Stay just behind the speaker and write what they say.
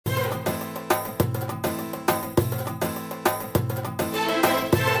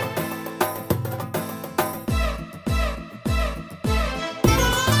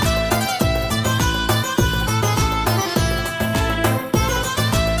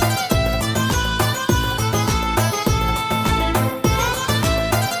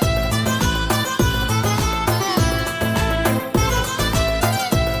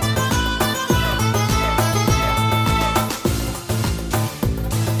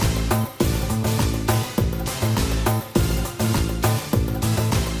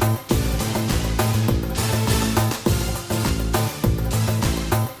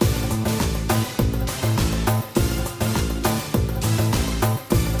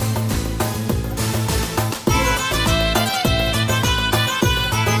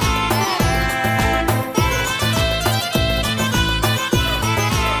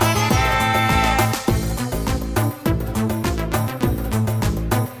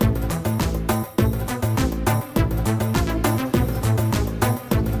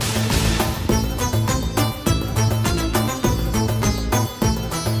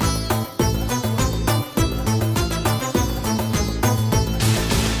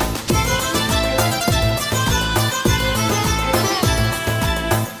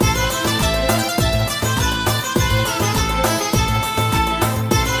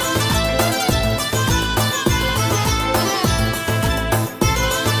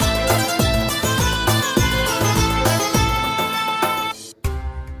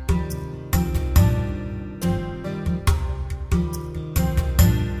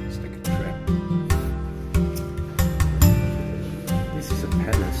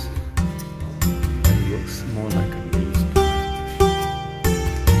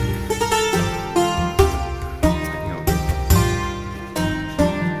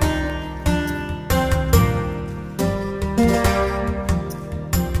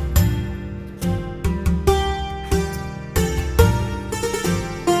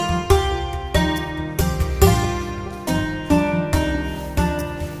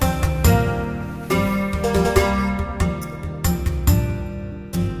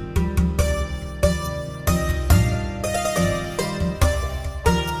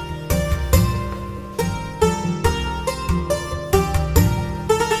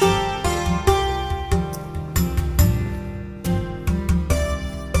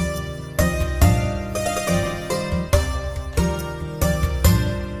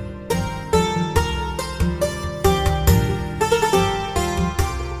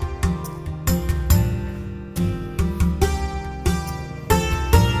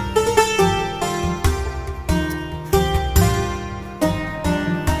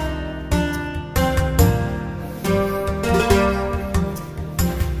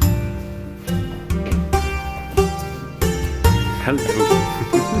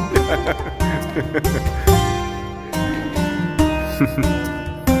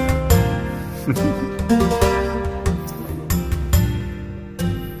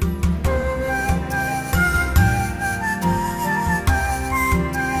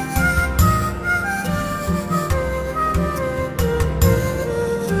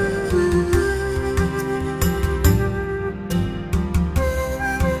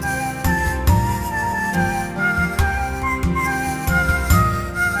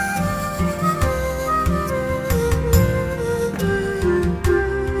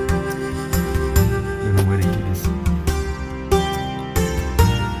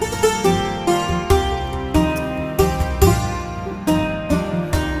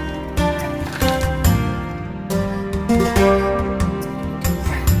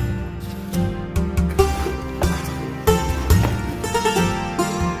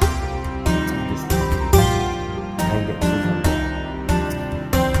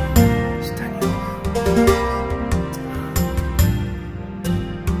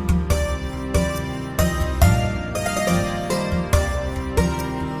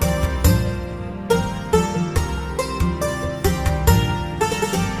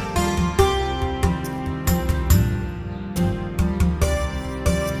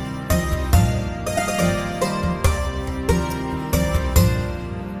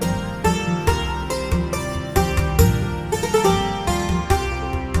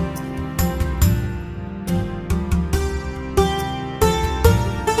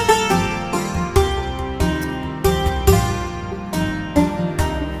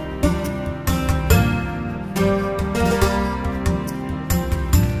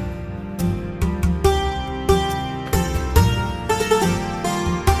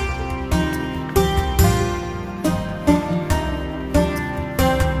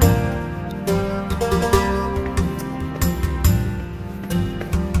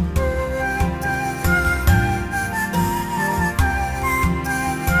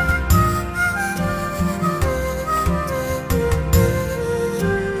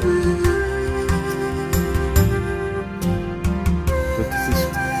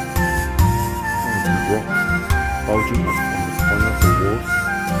bulging up from the corner of the walls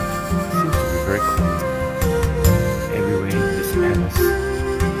seems to be very common everywhere in this palace.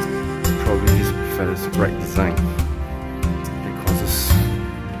 Probably this fella's bright design that causes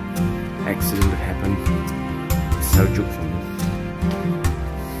accident to happen. It's no joke for me.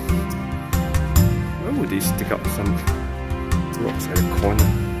 Why would they stick up some rocks at the corner?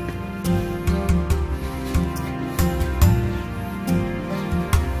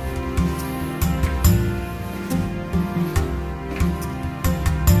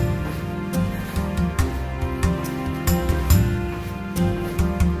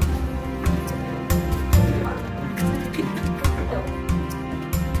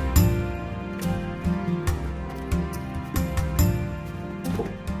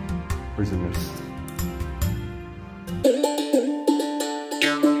 Prisoners.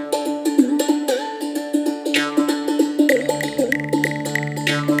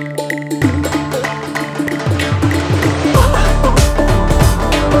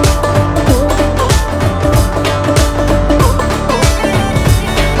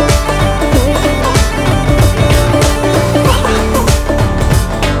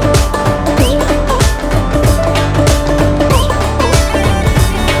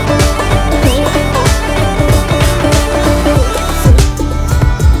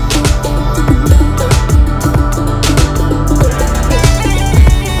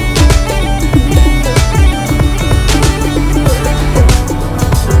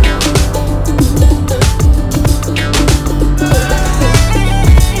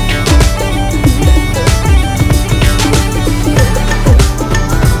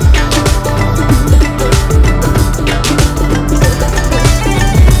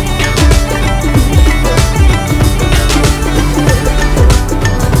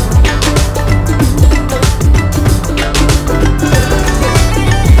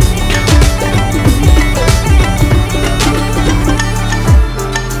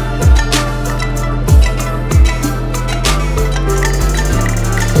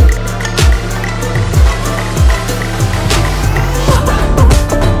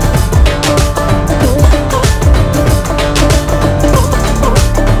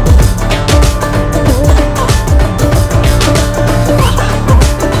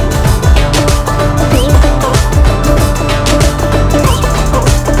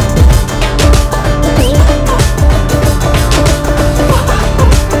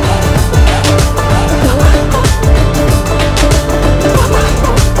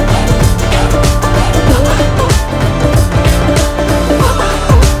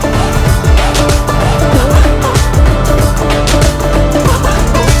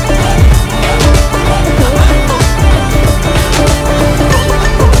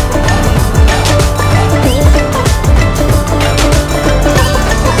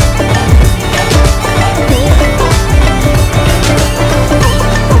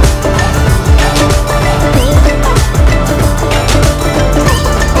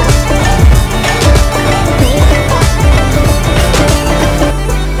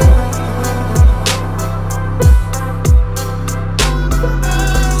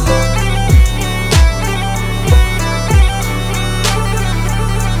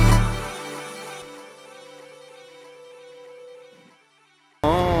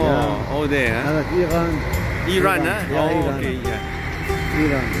 Oh, there, huh? Evet, İran. Iran, huh? Yeah, Oh, Iran. okay, yeah.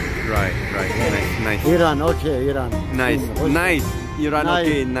 İran. Right, right. Nice, nice. İran, okay, İran. Nice, Çin, nice. Iran,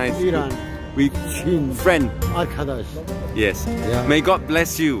 okay, nice. İran. We Çin. friend. Arkadaş. Yes. Yeah. May God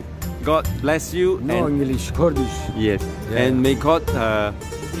bless you. God bless you. No and English, Kurdish. yes. Yeah. And may God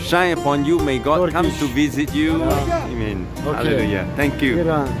shine upon you. May God come Turkish. to visit you. Yeah. Amen. Okay. Hallelujah. Thank you.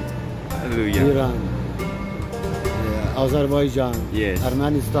 İran. Hallelujah. İran. Azerbaycan. Yes.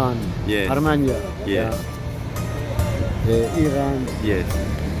 Ermenistan. Yes. Armenia. Yes. İran. Yes.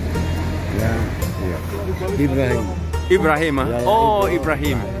 İbrahim. Ibrahim, huh? Yeah, yeah, Oh,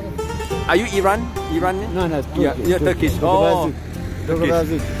 Ibrahim. Ibrahim. Are you Iran? Iranian? No, no, Yeah, Turkish. you're Turkish. Oh,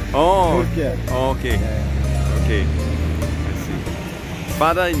 Turkish. oh, Turkey. okay, okay. I see.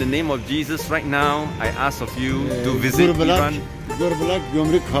 Father, in the name of Jesus, right now, I ask of you to visit Iran. Gürblak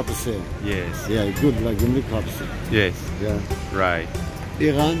Gümrük Kapısı. Yes, Yeah, Gürblak Gümrük Kapısı. yes, Yeah. right,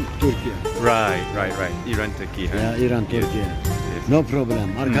 İran, Türkiye. right. Iran, Turkey, huh? Yeah, İran, Türkiye. Yes. No problem.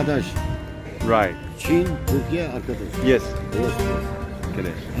 Arkadaş. Right. Çin, Türkiye, arkadaş. Yes. Yes.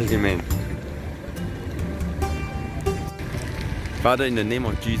 Okay. Amen. Father, in the name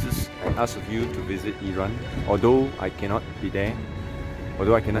of Jesus, I ask of you to visit Iran. Although I cannot be there,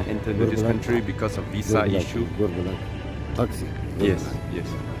 although I cannot enter into this country because of visa issue. Gürblak. Taksi. Yes, yes.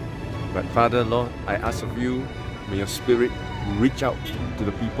 But Father, Lord, I ask of you, may your spirit reach out to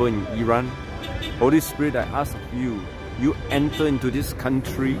the people in Iran. Holy Spirit, I ask of you, you enter into this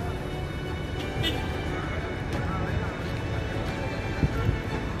country.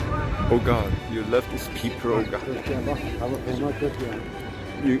 Oh God, you love these people, oh God. Türkiye bak, hava fena kötü yani.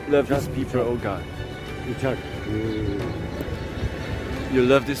 You love these people, oh God. Uçak. You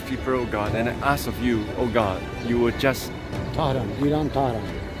love these people, oh God. And I ask of you, oh God, you will just Tahran, İran, Tahran.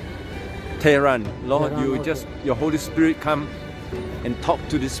 Tehran, Lord, Tehran, you will okay. just, your Holy Spirit come and talk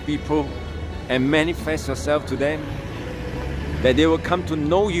to these people and manifest yourself to them, that they will come to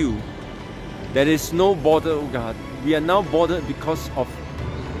know you. There is no border, oh God. We are now bordered because of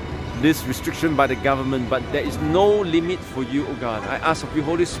this restriction by the government, but there is no limit for you, oh God. I ask of you,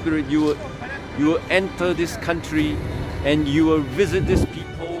 Holy Spirit, you will enter this country and you will visit these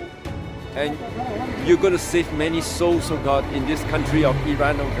people, and you're going to save many souls, oh God, in this country of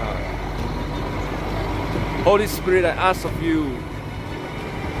Iran, oh God. Holy Spirit, I ask of you,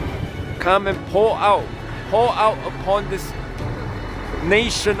 come and pour out upon this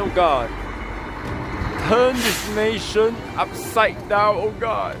nation, oh God. Turn this nation upside down, oh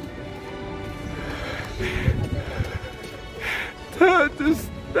God. Turn this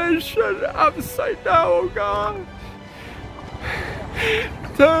nation upside down, oh God.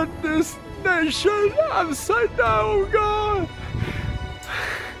 Turn this nation upside down, oh God.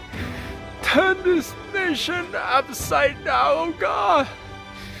 Turn this nation upside down, oh God.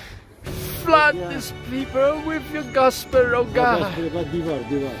 Flood these people with your gospel, oh God.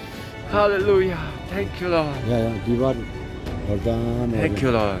 Divar. Hallelujah. Thank you, Lord. Ya, divar. Oradan. Thank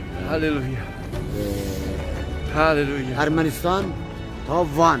you, Lord. Hallelujah. Hallelujah. Ermenistan,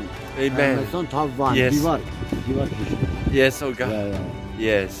 Tavan. Amen. Ermenistan, Tavan. Yes. Divar. Kişi. Yes, oh God. Ya.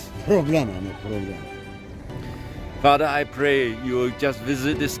 Yes. Problem yani, problem. Father, I pray you will just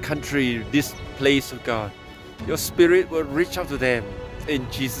visit this country, this place, of God. Your spirit will reach out to them in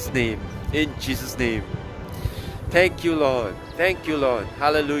Jesus' name. In Jesus' name. Thank you, Lord. Thank you, Lord.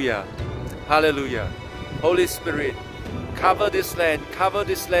 Hallelujah. Hallelujah. Holy Spirit, cover this land,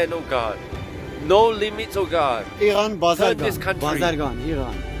 oh God. No limits, oh God. İran, Turn this Bazargan. country. Bazargan,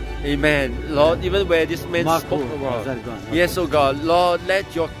 İran. Amen. Lord, even where this man Marco, spoke, oh God. Bazargan. Yes, oh God. Lord, let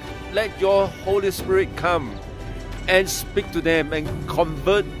your Holy Spirit come and speak to them and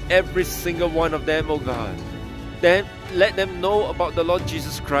convert every single one of them, oh God. Then let them know about the Lord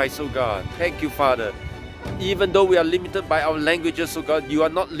Jesus Christ, oh God. Thank you, Father. Even though we are limited by our languages, oh God, you are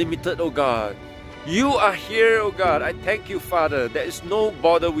not limited, oh God. You are here, oh God. I thank you, Father. There is no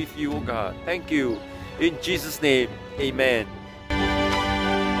border with you, oh God. Thank you. In Jesus' name, amen.